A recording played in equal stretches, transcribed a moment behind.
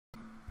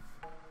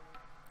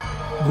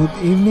Good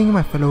evening,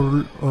 my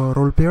fellow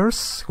role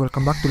players.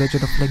 Welcome back to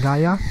Legend of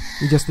Legaia.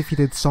 We just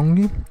defeated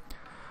Sony,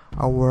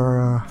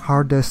 our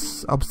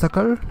hardest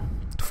obstacle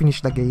to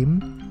finish the game.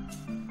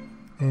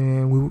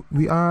 And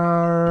we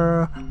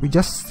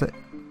just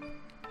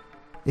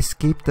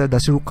escaped the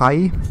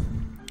Surukai,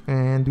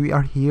 and we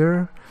are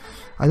here.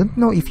 I don't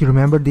know if you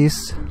remember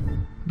this.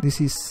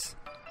 This is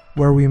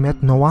where we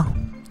met Noah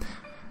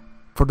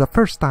for the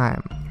first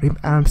time.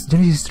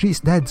 Genesis 3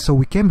 is dead, so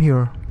we came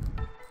here.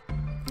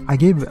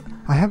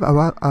 I have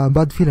a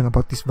bad feeling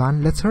about this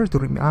van. Let's hurry to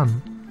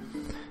Rim-Elm.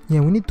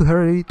 Yeah, we need to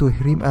hurry to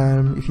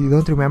Rim-Elm. If you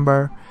don't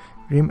remember,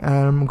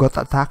 Rim-Elm got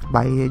attacked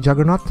by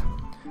Juggernaut,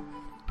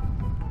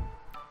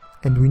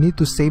 and we need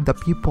to save the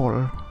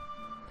people.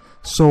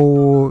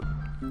 So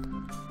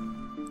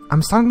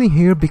I'm standing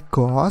here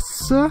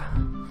because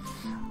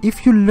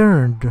if you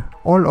learned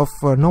all of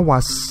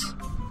Noah's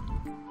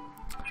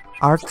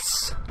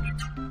arts,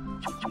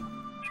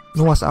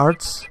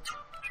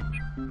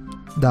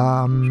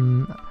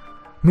 the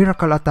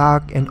miracle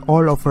attack and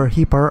all of her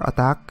hyper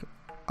attack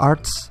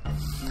arts,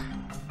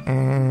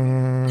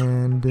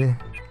 and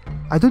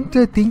I don't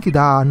think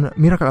the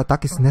miracle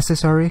attack is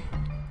necessary,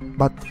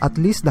 but at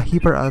least the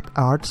hyper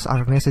arts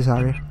are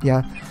necessary.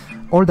 Yeah,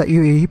 all the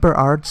hyper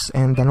arts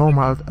and the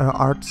normal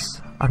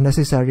arts are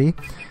necessary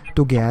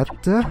to get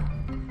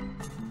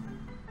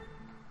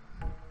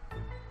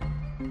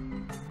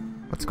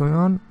what's going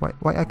on?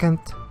 Why I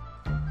can't?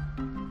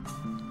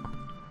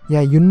 Yeah,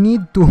 you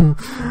need to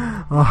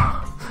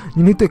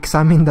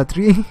examine the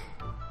tree.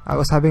 I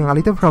was having a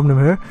little problem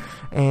here,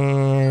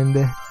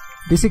 and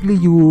basically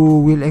you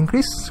will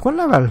increase 1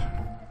 level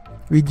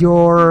with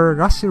your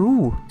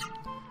Rasiru.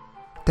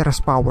 Terra's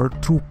power,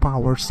 true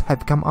powers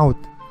have come out.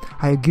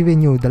 I have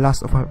given you the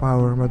last of my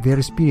power, my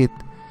very spirit.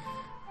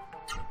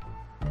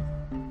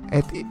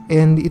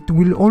 And it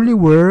will only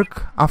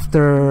work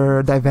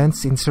after the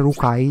events in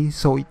Surukai,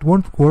 so it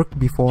won't work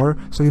before.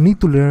 So you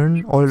need to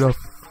learn all of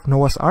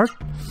Noah's art,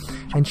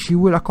 and she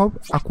will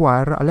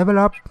acquire a level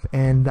up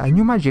and a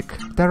new magic,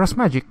 Terra's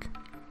magic,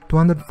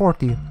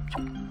 240.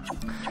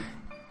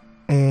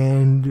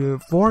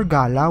 And for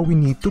Gala, we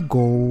need to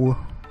go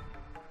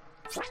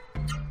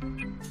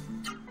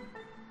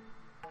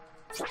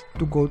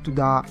to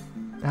the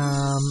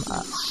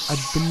I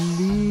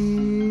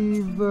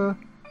believe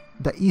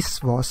the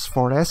Eastwas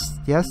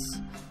forest. Yes,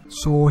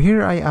 so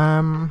here I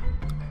am,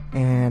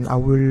 and I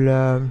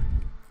will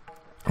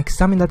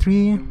examine the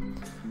tree.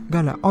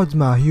 Gala,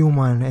 Ozma,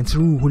 human and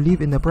true who live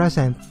in the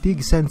present,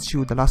 Tig sends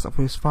you the last of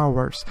his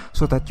powers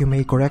so that you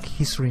may correct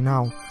history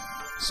now.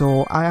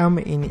 So I am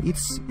in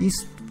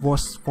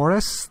Eastwas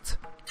forest.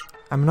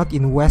 I'm not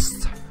in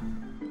West.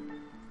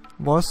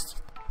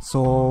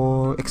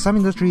 So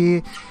examine the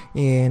tree,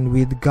 and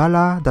with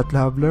Gala that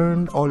have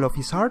learned all of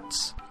his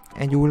arts,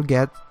 and you will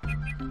get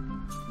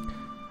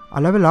a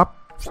level up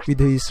with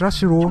his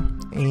Rashiro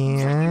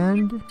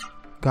and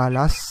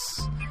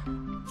Gala's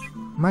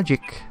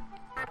magic.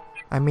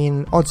 I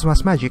mean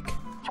Ozma's magic.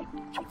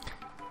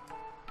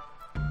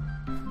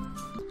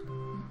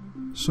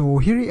 So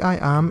here I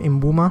am in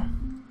Buma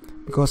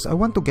because I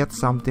want to get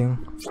something.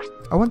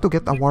 I want to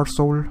get a war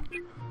soul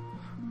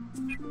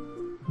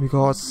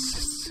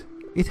because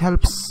it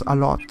helps a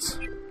lot,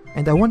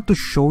 and I want to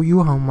show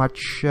you how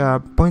much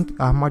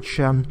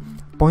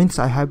points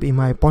I have in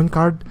my point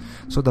card,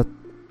 so that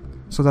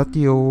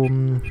you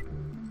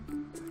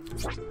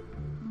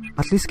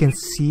at least can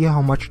see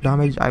how much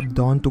damage I've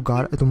done to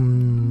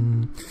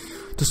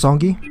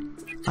Songi.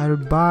 I'll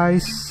buy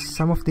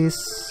some of this.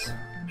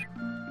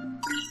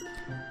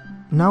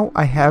 Now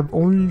I have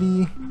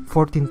only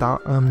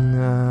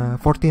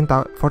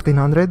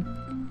 1400.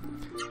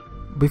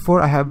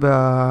 Before I have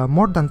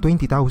more than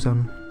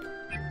 20,000.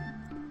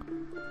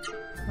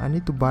 I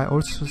need to buy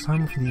also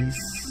some of these.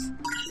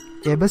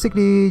 Yeah,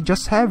 basically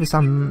just have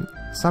some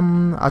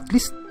at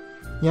least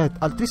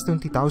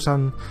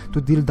 20,000 to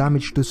deal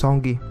damage to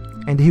Songi,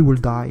 and he will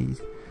die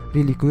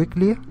really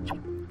quickly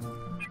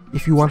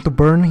if you want to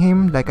burn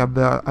him like I've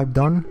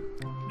done.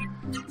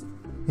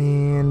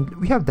 And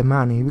we have the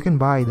money, we can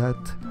buy that.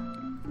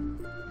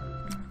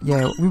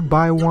 Yeah, we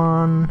buy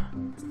one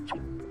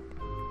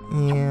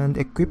and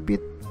equip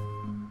it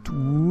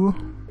to.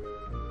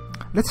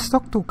 Let's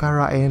talk to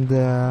Kara and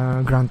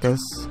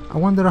Grantes. I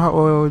wonder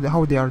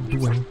how they are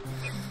doing.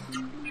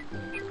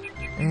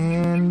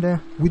 And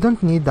we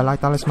don't need the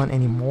light talisman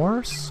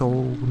anymore, so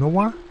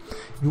Noah,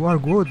 you are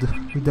good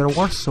with the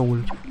war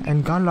soul.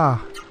 And Gala,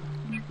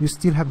 you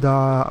still have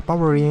the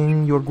power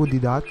ring, you're good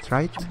with that,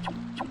 right?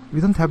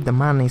 We don't have the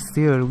money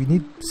still, we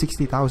need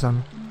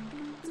 60,000.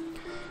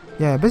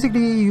 Yeah,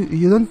 basically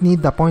you don't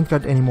need the point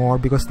card anymore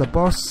because the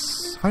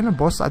final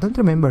boss, I don't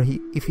remember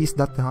if he's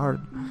that hard.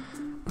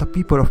 The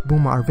people of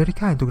Buma are very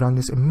kind to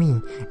Grantes and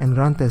me, and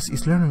Grantes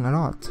is learning a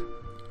lot.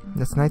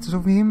 That's nice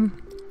of him.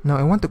 Now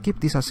I want to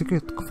keep this a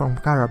secret from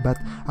Kara, but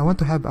I want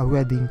to have a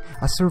wedding,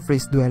 a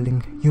surface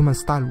dwelling, human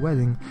style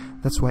wedding.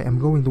 That's why I'm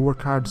going to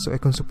work hard so I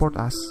can support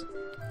us.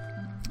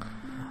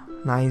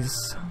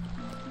 Nice.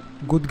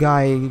 Good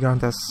guy,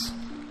 Grantes.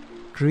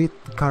 greet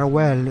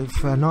Carwell. If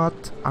not,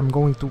 I'm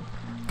going to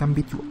come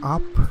beat you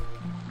up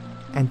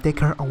and take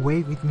her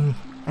away with me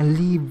and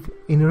leave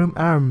in Rim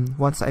Arm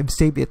once I've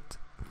saved it.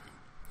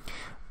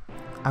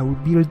 I will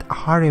build a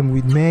harem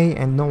with May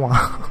and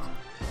Noah.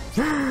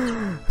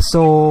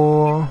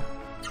 So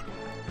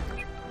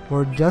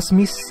we're just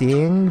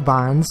missing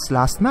Van's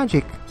last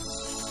magic.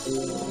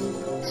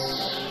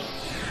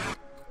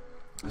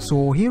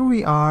 So here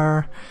we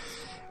are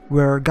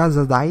where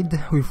Gaza died,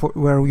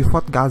 where we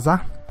fought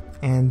Gaza,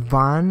 and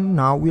Van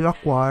now will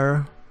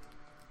acquire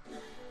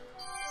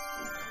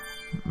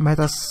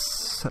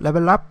Meta's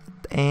level up,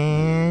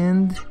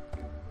 and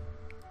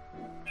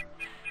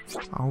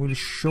I will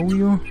show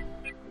you.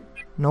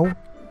 No,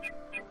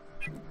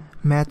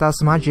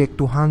 Meta's magic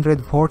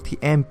 240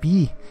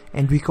 MP,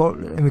 and we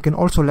can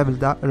also level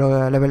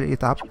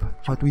it up,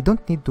 but we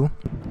don't need to.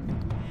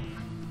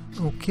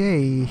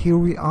 Okay, here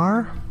we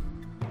are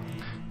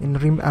in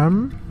Rim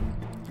Arm.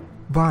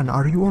 Van,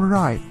 are you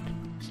alright?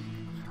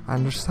 I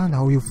understand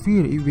how you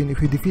feel even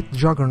if you defeat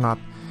Juggernaut.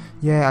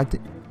 Yeah,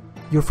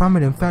 your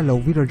family and fellow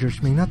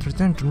villagers may not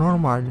return to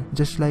normal,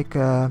 just like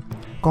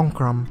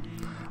Contrail.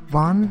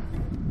 Van,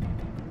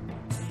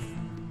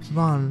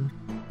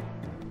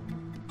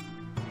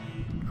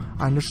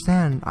 I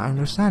understand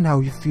how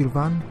you feel,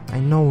 Van. I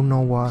know,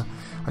 Noah.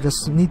 I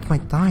just need my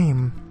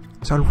time.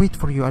 So I'll wait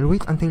for you. I'll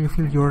wait until you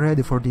feel you're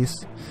ready for this.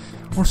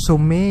 Also,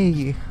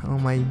 May. Oh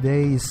my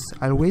days.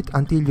 I'll wait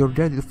until you're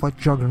ready to fight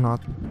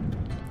Juggernaut.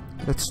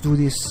 Let's do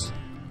this.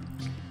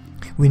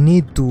 We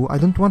need to. I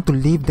don't want to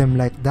leave them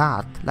like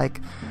that.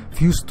 Like,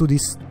 fused to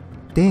this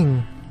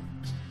thing.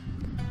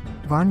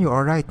 Van, you're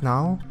alright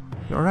now?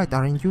 You're alright,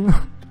 aren't you?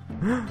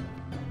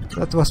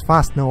 That was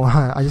fast,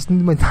 Noah. I just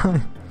need my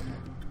time.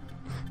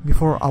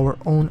 Before our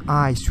own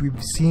eyes,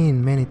 we've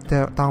seen many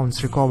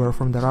towns recover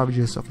from the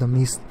ravages of the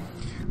mist.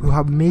 We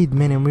have made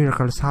many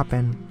miracles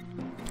happen.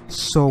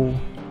 So,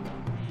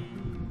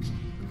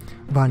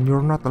 Van,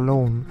 you're not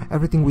alone.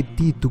 Everything we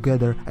did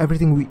together,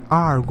 everything we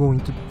are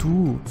going to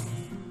do.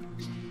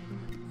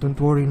 Don't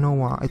worry,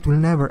 Noah. It will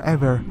never,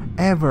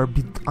 ever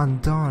be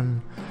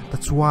undone.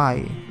 That's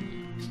why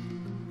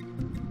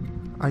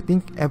I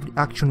think every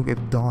action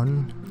we've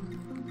done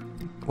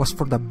was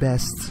for the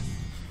best.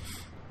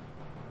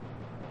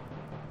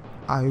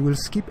 I will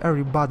skip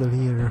every battle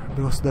here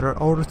because there are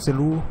all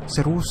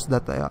Cerus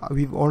that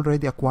we've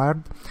already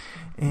acquired,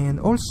 and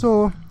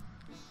also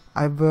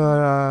I've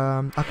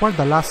acquired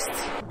the last.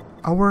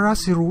 Our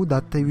Rasiru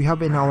that we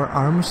have in our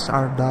arms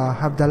have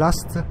the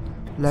last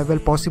level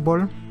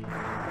possible.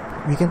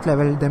 We can't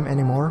level them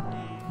anymore.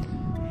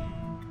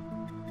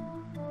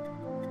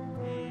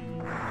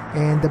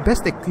 And the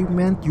best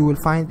equipment, you will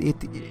find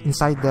it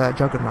inside the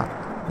Juggernaut,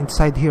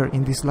 inside here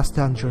in this last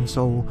dungeon.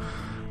 So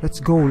let's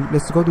go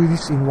do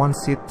this in one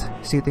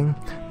sitting.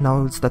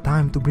 Now it's the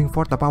time to bring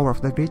forth the power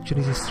of the Great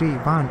Genesis Tree.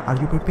 Van, are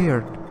you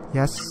prepared?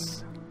 Yes.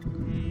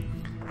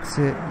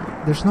 So,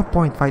 there's no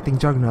point fighting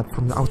Juggernaut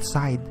from the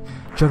outside.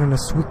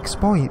 Juggernaut's weak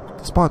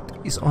spot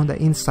is on the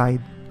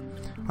inside.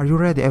 Are you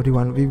ready,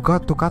 everyone? We've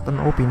got to cut an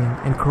opening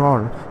and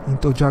crawl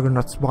into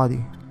Juggernaut's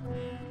body.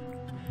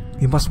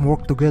 We must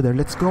work together.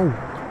 Let's go.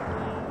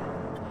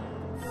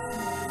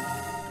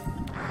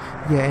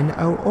 Yeah, and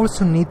I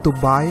also need to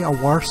buy a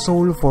War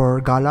Soul for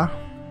Gala,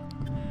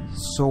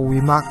 so we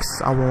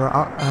max our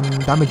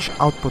damage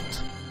output.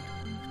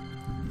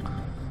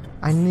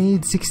 I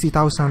need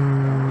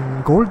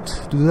 60,000 gold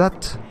to do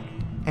that,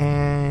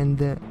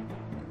 and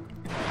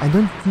I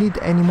don't need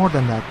any more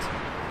than that.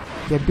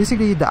 Yeah,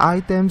 basically the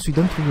items, we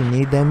don't really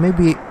need them.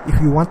 Maybe if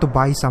you want to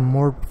buy some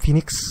more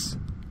Phoenix.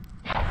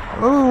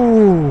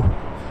 Oh!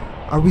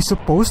 Are we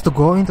supposed to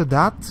go into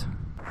that?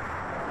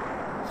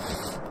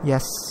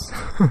 Yes.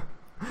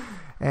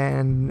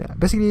 And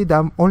basically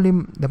the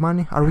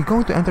money. Are we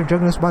going to enter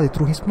Juggernaut's body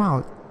through his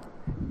mouth?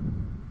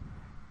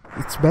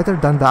 It's better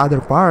than the other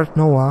part,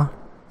 Noah.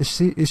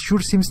 It sure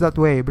seems that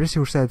way. Brace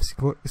yourselves.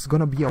 It's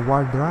gonna be a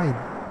wild ride.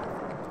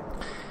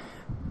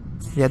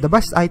 Yeah, the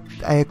best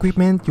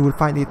equipment, you will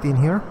find it in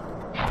here,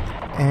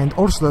 and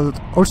also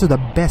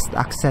the best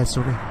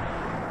accessory.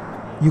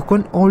 You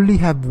can only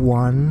have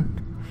one,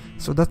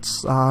 so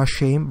that's a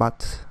shame,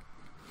 but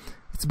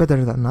it's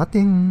better than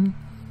nothing.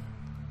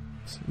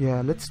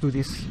 Yeah, let's do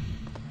this.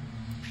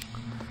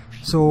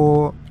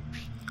 So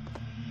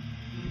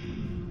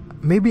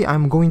maybe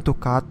I'm going to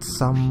cut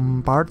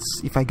some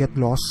parts if I get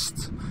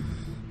lost,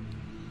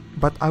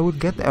 but I would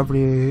get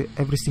every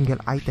single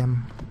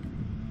item.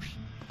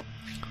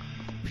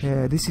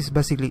 Yeah, this is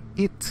basically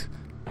it.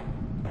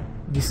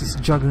 This is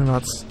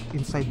Juggernaut's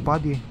inside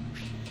body.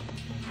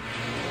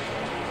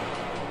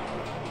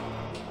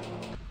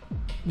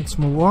 Let's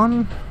move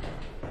on.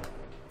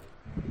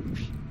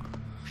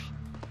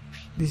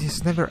 This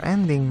is never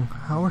ending.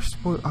 How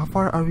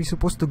far are we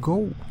supposed to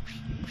go?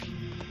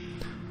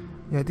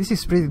 Yeah, this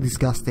is pretty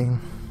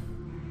disgusting.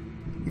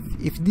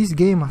 If this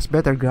game has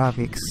better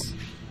graphics.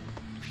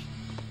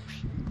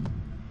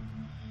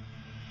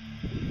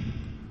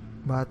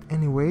 But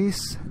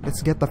anyways,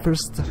 let's get the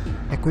first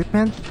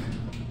equipment.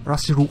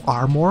 Rasiru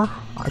armor.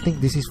 I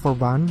think this is for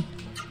Van.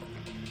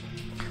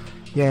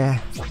 Yeah.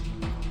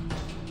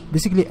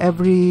 Basically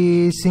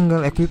every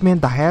single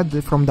equipment, the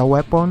head, from the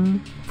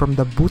weapon, from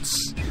the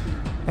boots,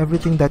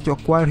 everything that you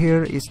acquire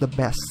here is the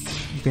best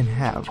you can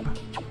have.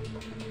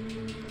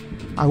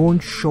 I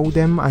won't show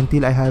them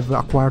until I have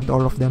acquired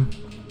all of them.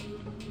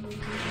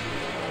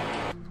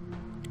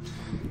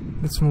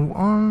 Let's move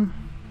on.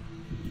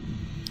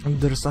 And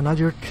there's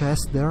another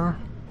chest there.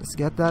 Let's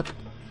get that.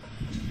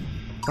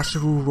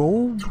 Kasru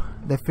robe,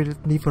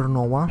 definitely for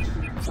Noah.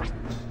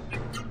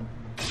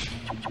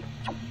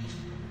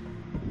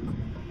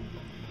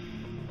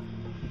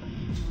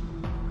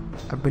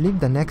 I believe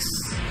the next.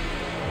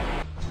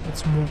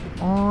 Let's move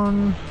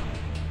on.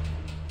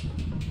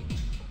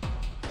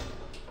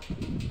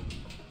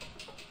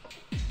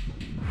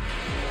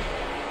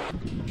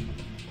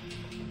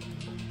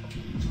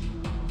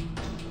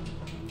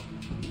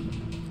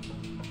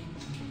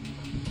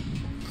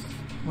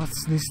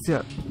 What's this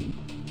here?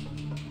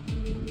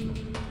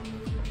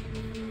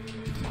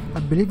 I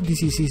believe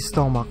this is his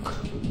stomach.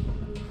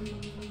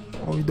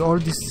 Oh, with all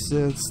these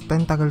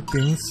tentacle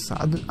things.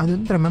 I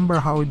don't remember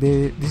how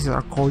these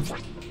are called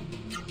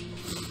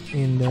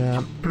in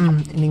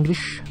in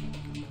English.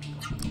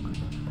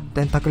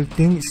 Tentacle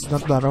thing is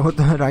not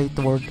the right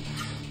word.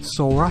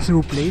 So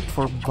Rasu plate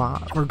for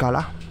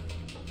Gala.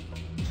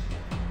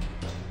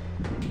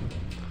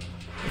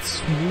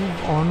 Let's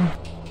move on.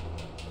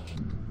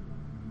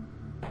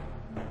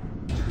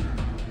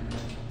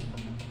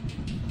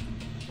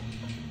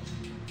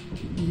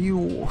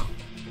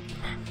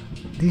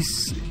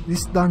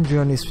 This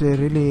dungeon is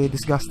really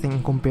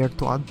disgusting compared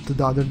to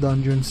the other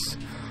dungeons.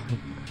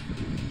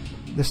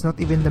 There's not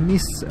even the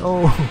mist.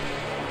 Oh,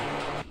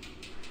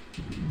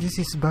 this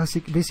is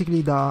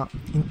basically the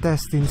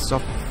intestines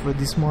of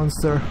this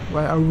monster.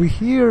 Why are we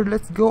here?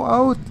 Let's go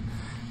out.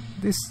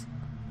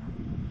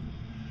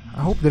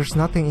 I hope there's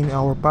nothing in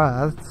our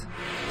path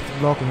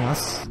blocking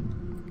us.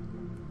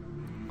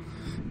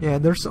 Yeah,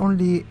 there's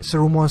only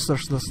serum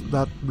monsters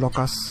that block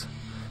us.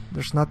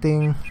 There's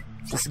nothing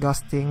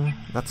disgusting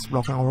that's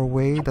blocking our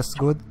way. That's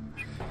good.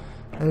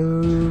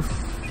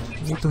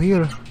 Need to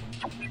hear.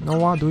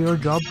 Noah, do your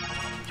job,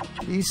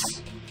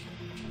 please.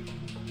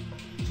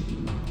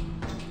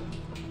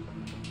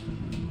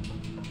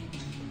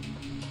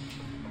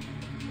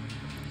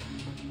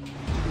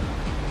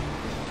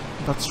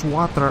 That's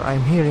water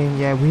I'm hearing.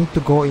 Yeah, we need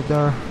to go in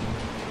there.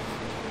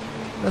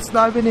 Let's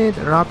dive in it.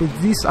 Rapids.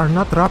 These are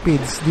not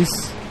rapids.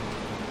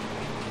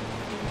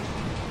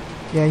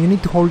 Yeah, you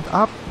need to hold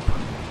up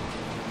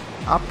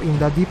in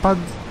the D-pad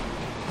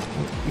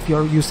if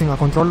you're using a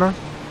controller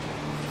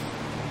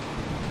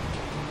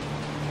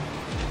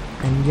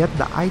and get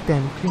the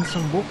item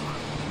Crimson Book.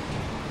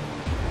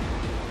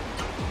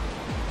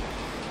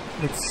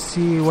 Let's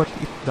see what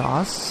it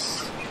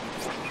does.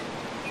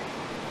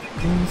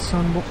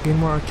 Crimson Book, gain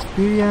more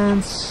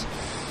experience.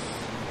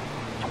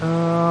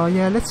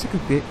 Yeah, let's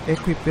equip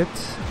it.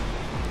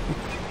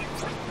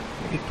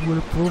 It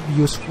will prove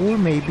useful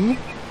maybe.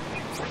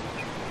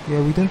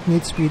 Yeah, we don't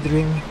need speed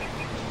ring.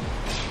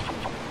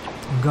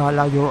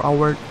 Gala, you're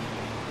our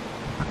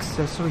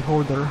accessory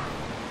holder.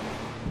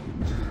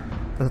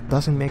 That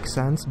doesn't make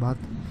sense, but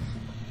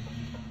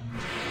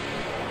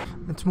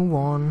let's move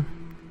on.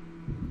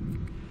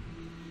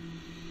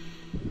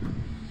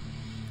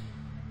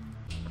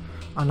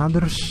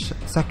 Another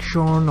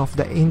section of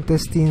the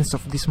intestines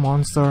of this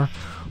monster.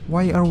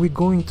 Why are we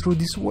going through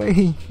this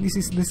way? This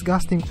is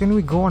disgusting. Can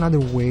we go another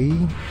way?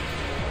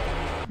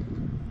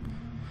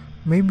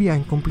 Maybe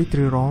I'm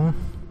completely wrong.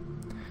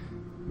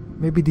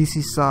 Maybe this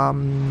is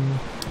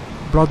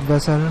blood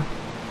vessel.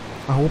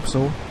 I hope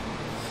so.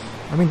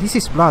 I mean, this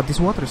is blood. This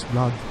water is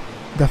blood.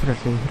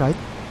 Definitely, right?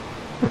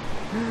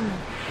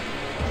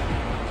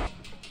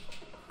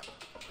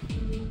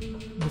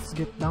 Let's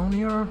get down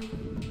here.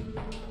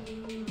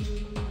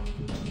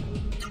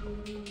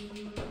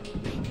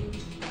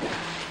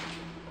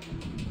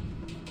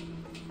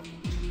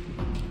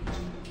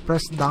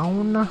 Press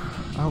down. I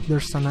hope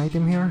there's an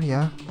item here.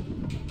 Yeah.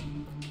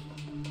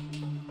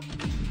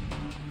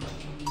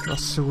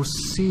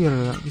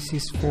 Seal. This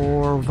is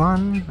for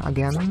Van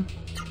again.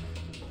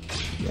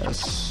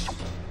 Yes.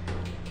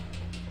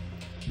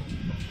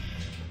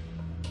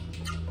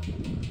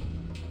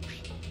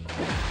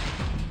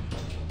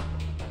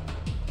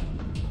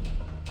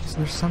 Is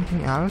there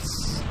something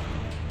else?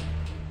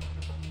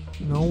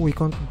 No, we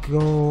can't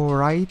go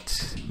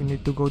right. We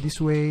need to go this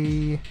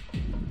way.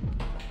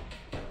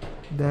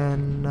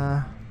 Then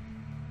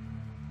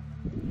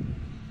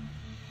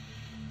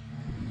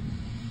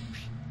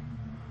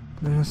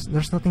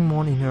there's nothing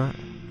more in here.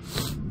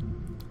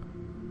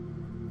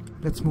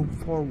 Let's move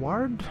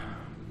forward.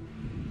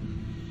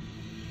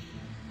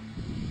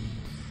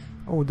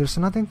 Oh, there's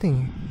another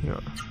thing here.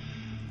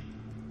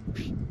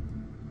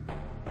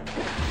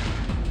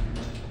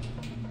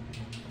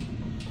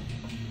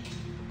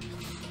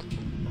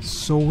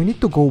 So we need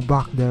to go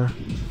back there.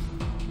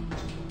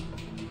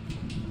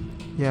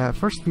 Yeah,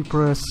 first we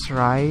press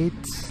right,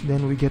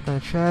 then we get a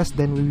chest,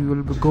 then we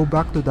will go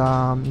back to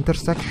the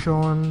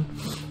intersection,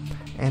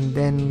 and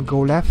then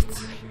go left.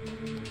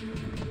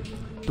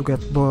 to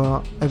get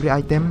every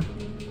item.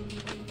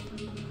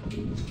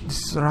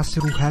 This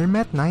Rasiru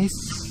helmet, nice.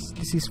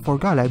 This is for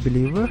Gal, I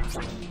believe.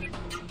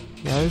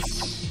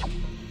 Yes.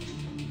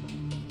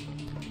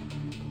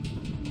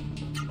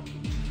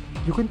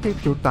 You can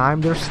take your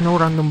time. There's no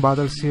random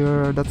battles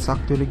here. That's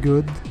actually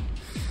good.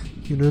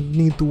 You don't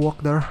need to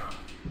walk there.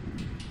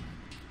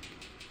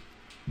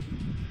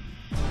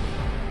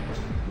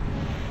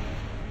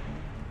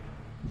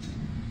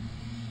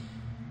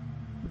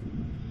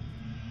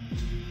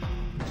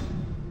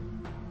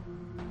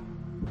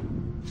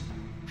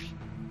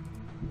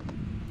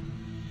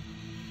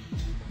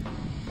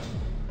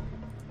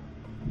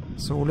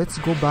 So let's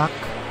go back.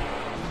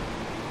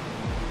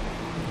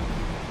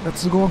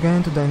 Let's go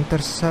again to the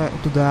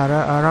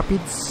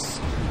rapids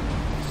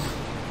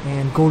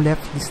and go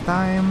left this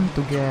time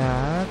to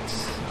get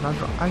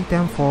another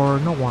item for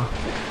Noah.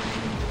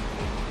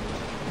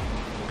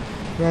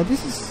 Yeah,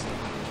 this is.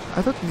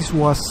 I thought this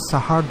was a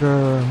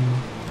harder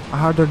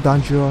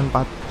dungeon,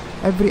 but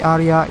every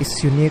area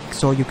is unique,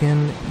 so you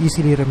can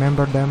easily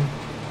remember them.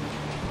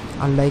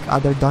 Unlike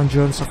other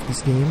dungeons of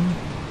this game,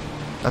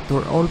 that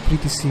were all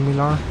pretty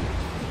similar.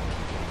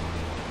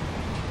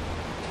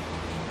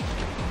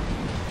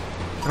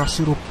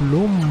 Rasiru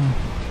Plume.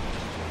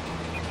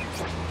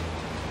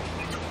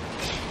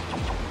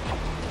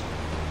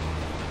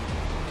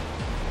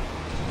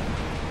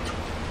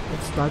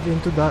 Let's dive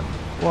into that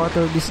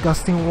water,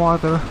 disgusting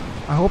water.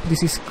 I hope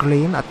this is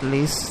clean at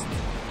least.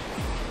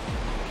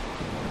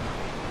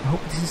 I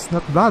hope this is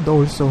not blood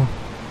also.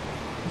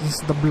 This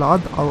is the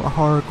blood of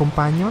our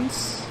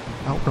companions?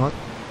 I hope not.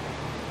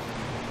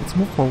 Let's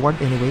move forward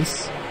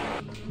anyways.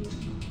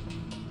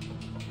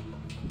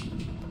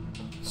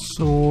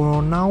 So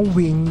now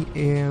we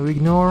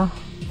ignore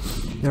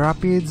the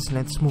rapids.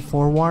 Let's move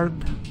forward.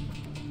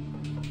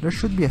 There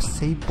should be a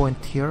save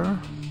point here.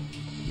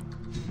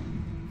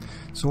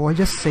 So I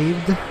just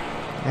saved.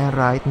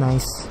 Alright,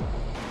 nice.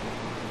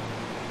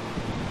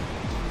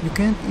 You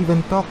can't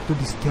even talk to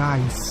these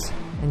guys,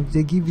 and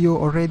they give you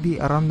already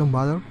a random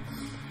battle.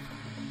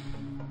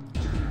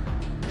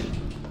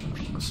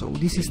 So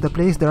this is the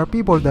place. There are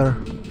people there.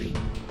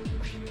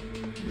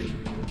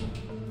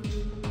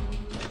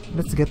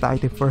 Let's get the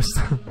item first.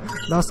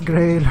 Lost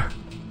Grail.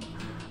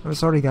 I'm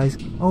sorry guys.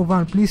 Oh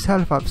Van, please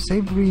help up.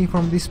 Save me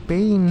from this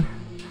pain.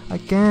 I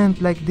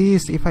can't like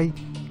this. If I...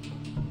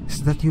 Is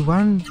that you,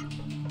 Van?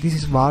 This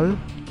is Val.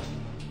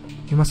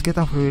 You must get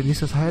up here.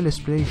 This is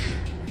hellish place.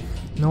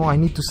 No, I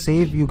need to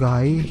save you,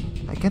 guy.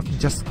 I can't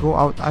just go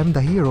out. I'm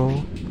the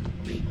hero.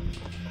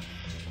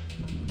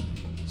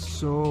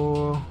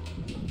 So...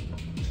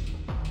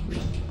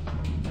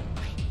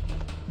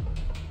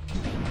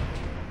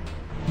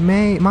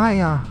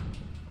 Maya!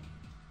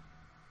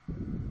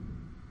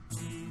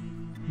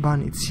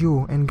 Ban, it's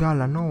you and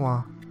Gala,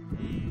 Noah.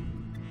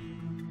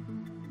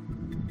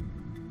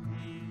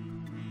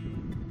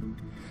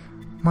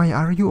 Maya,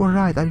 are you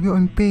alright? Are you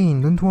in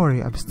pain? Don't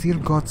worry, I've still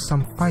got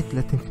some fight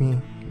left in me.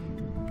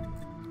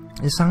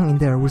 Just hang in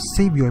there, we'll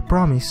save you, I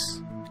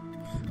promise.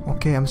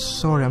 Okay, I'm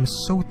sorry, I'm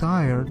so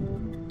tired.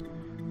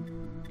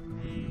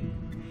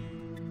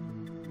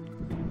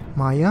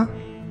 Maya?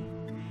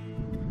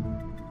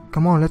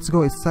 Come on, let's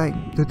go, it's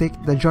time to take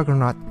the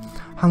Juggernaut.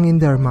 Hang in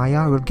there,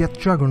 Maya, we'll get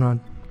Juggernaut.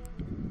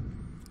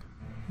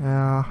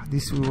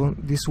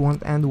 This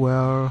won't end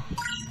well.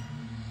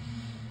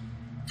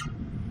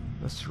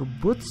 Let's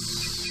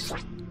boots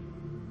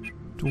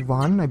to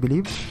Van, I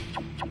believe.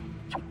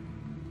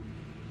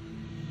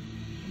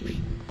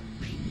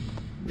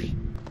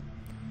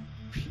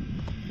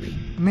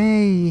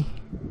 May.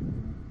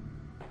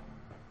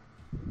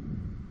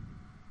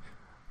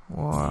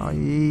 Why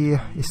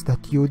is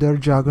that you there,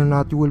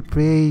 Juggernaut? You will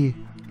pay.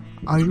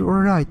 Are you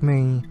alright,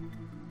 May?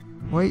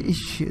 Why is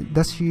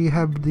does she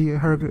have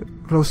her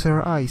close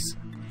her eyes?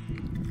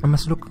 I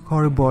must look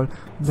horrible.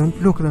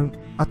 Don't look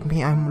at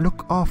me. I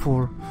look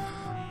awful.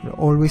 You're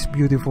always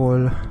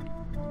beautiful.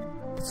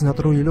 It's not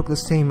true. You look the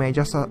same, May.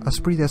 Just as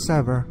pretty as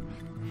ever.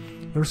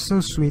 You're so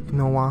sweet,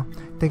 Noah.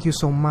 Thank you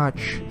so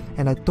much.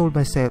 And I told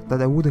myself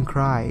that I wouldn't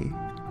cry.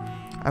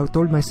 I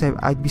told myself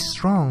I'd be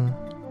strong.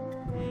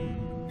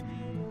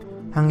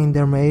 Hang in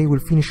there, May. We'll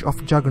finish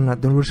off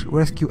Juggernaut, then we'll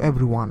rescue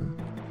everyone.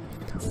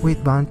 Wait,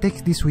 Van,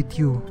 take this with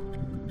you.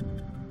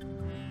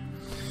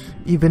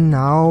 Even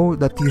now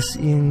that he's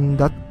in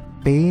that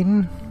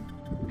pain,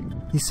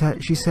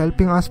 she's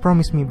helping us.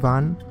 Promise me,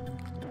 Van.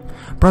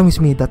 Promise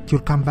me that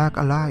you'll come back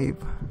alive.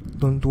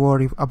 Don't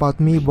worry about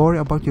me, worry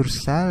about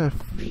yourself.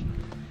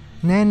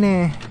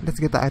 Nene, let's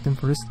get the item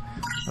first.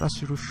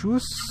 Rasiru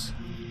shoes.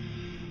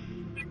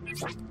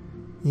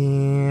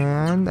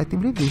 And I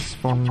believe this is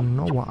from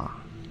Noah.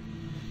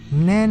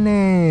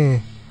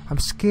 Nene, I'm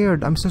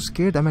scared. I'm so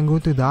scared. Am I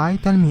going to die?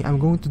 Tell me, I'm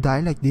going to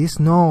die like this?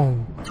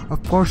 No,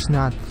 of course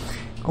not.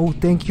 Oh,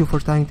 thank you for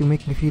trying to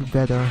make me feel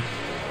better.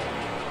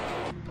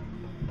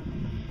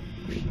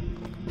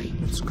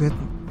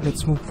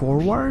 Let's move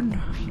forward.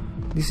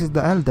 This is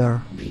the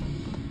Elder.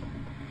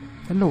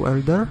 Hello,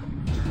 Elder.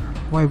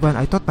 Why, Van?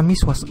 I thought the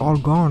mist was all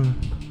gone.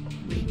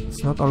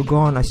 It's not all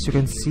gone, as you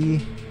can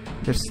see.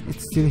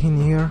 It's still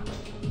in here.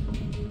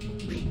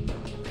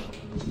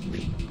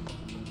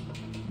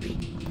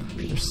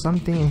 There's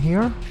something in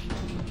here.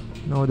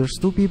 No, there's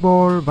two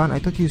people. Van, I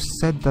thought you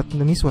said that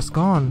the mist was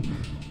gone.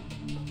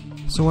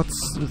 So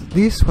what's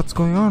this? What's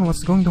going on?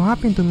 What's going to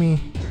happen to me?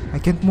 I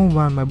can't move,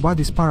 man. My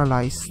body's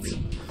paralyzed.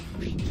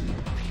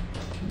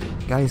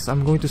 Guys,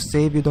 I'm going to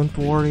save you. Don't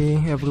worry,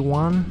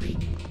 everyone.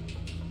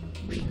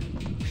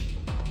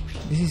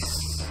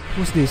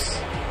 Who's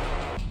this?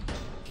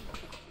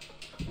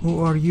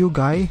 Who are you,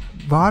 guy?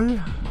 Val?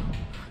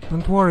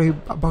 Don't worry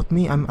about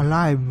me. I'm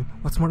alive.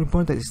 What's more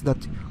important is that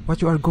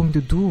what you are going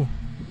to do.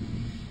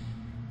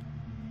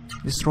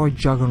 Destroy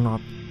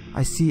Juggernaut.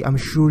 I see. I'm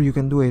sure you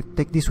can do it.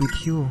 Take this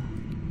with you.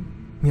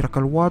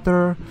 Miracle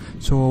water,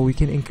 so we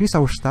can increase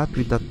our stat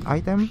with that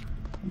item.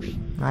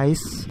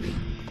 Nice.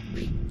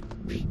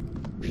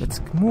 Let's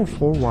move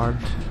forward.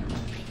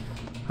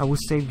 I will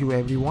save you,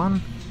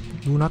 everyone.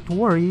 Do not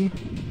worry.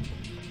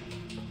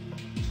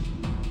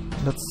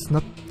 That's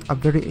not a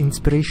very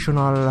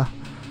inspirational.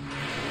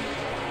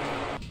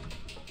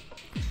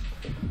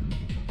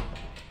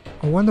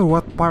 I wonder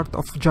what part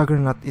of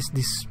Juggernaut is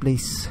this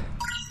place.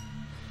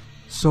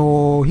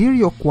 So here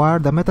you acquire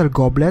the Mettle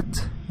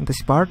Goblet in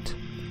this part.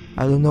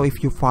 I don't know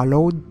if you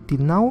followed till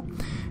now.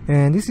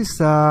 And this is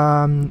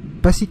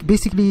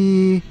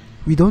basically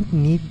we don't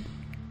need,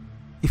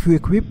 if you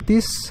equip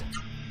this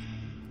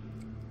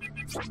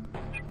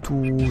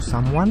to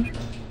someone,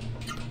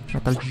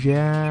 Metal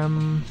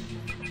Gem,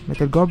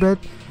 Mettle Goblet,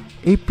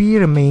 AP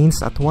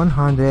remains at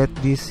 100.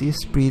 This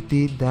is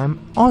pretty damn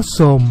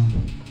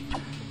awesome.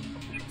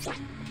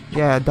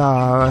 Yeah,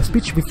 the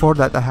speech before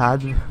that I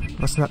had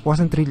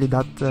wasn't really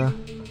that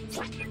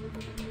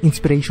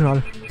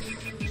inspirational.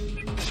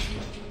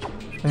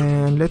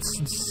 And let's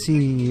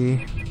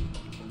see,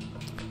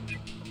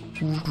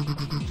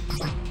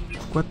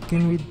 what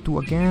can we do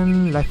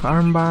again? Life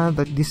armband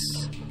that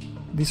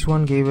this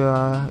one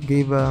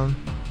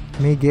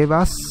May gave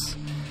us,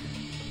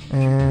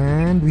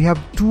 and we have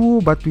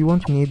two, but we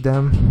won't need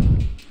them.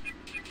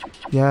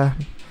 Yeah,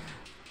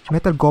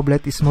 Mettle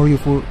Goblet is more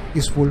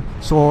useful.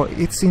 So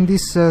it's in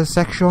this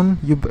section.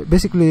 You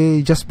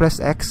basically just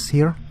press X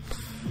here.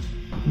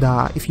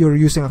 If you're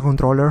using a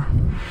controller.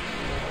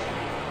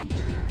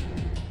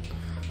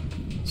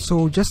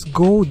 So just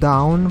go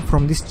down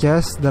from this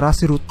chest, the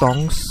Rasi Root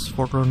Tongs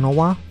for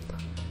Noah,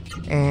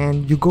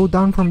 and you go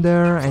down from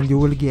there and you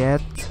will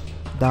get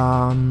the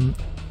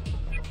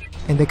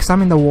and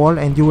examine the wall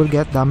and you will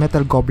get the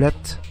Mettle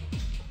Goblet.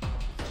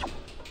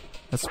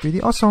 That's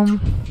pretty awesome.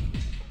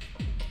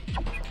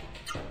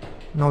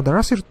 Now the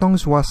Rasi Root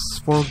Tongs was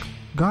for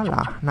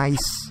Gala.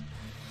 Nice.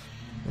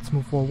 Let's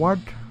move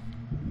forward.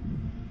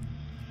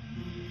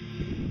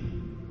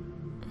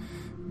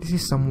 This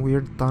is some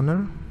weird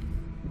tunnel.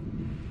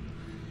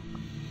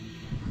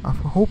 I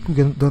hope we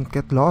don't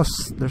get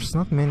lost. There's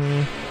not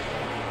many.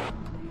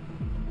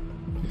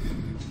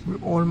 We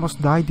almost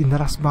died in the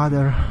last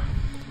battle.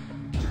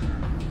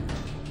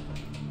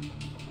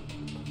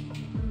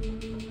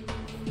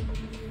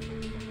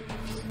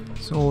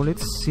 So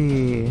let's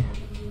see.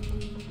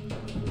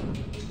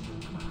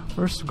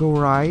 First go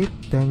right,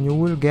 then you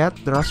will get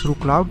the Rasru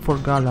Club for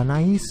Gala.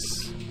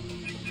 Nice.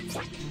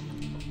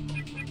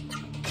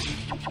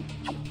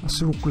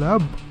 Rasru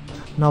Club.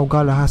 Now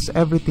Gala has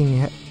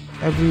everything.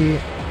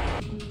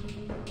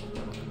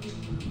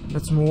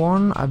 Let's move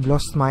on. I've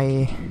lost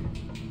my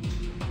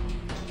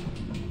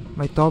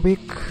topic.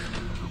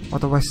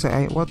 What was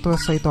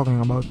I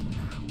talking about?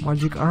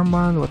 Magic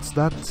armband. What's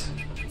that?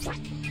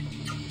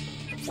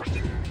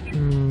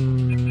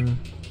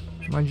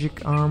 Magic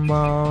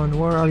armband.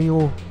 Where are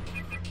you?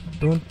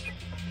 Don't.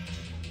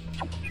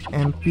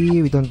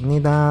 MP. We don't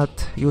need that.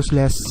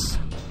 Useless.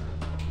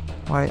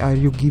 Why are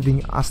you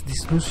giving us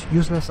these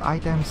useless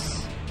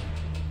items?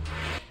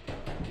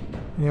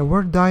 Yeah,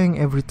 we're dying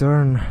every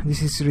turn.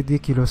 This is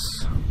ridiculous.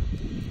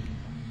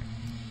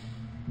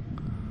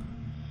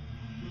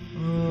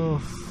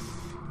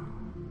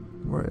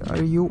 Where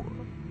are you?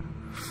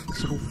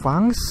 Through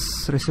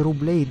Fangs? Reserve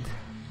Blade.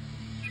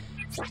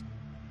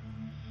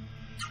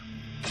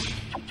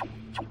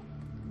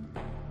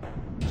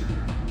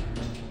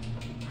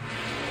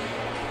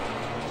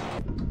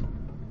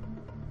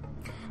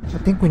 I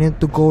think we need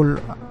to go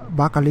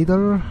back a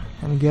little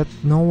and get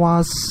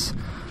Noah's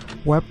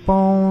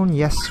weapon.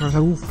 Yes,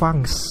 Reserve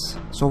Fangs.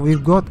 So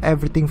we've got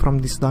everything from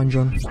this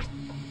dungeon.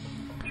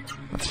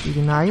 That's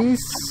really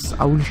nice.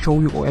 I will show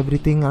you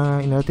everything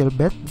in a little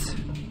bit.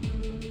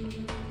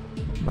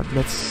 But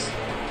let's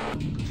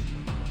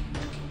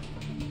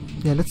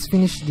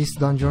finish this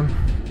dungeon.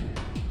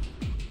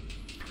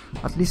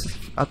 At least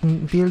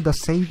until the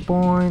save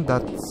point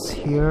that's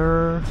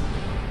here.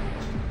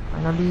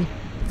 Finally,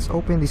 let's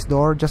open this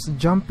door. Just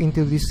jump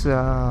into this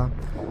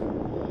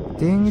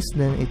things,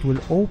 then it will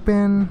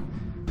open.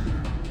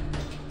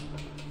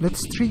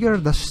 Let's trigger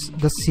the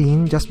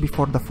scene just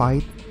before the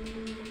fight.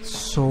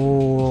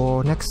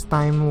 So next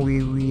time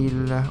we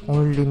will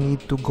only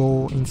need to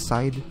go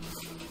inside.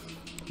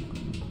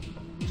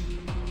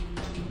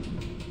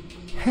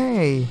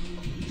 Hey,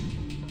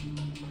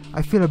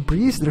 I feel a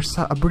breeze. There's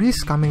a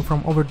breeze coming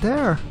from over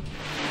there.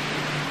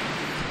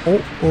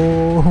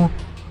 Oh,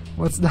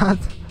 what's that?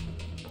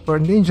 We're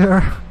in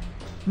danger.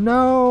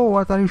 No,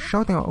 what are you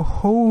shouting? Oh,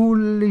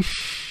 holy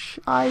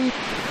shit.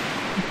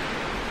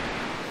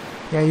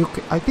 Yeah,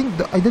 I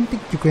don't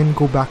think you can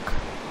go back.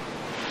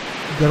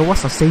 There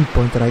was a save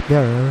point right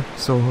there,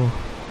 so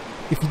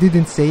if you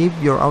didn't save,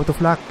 you're out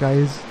of luck,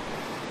 guys.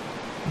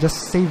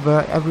 Just save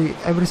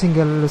every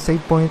single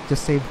save point.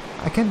 Just save.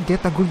 I can't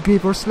get a good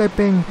grip or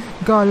slipping.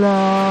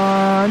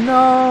 Gala,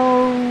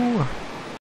 no.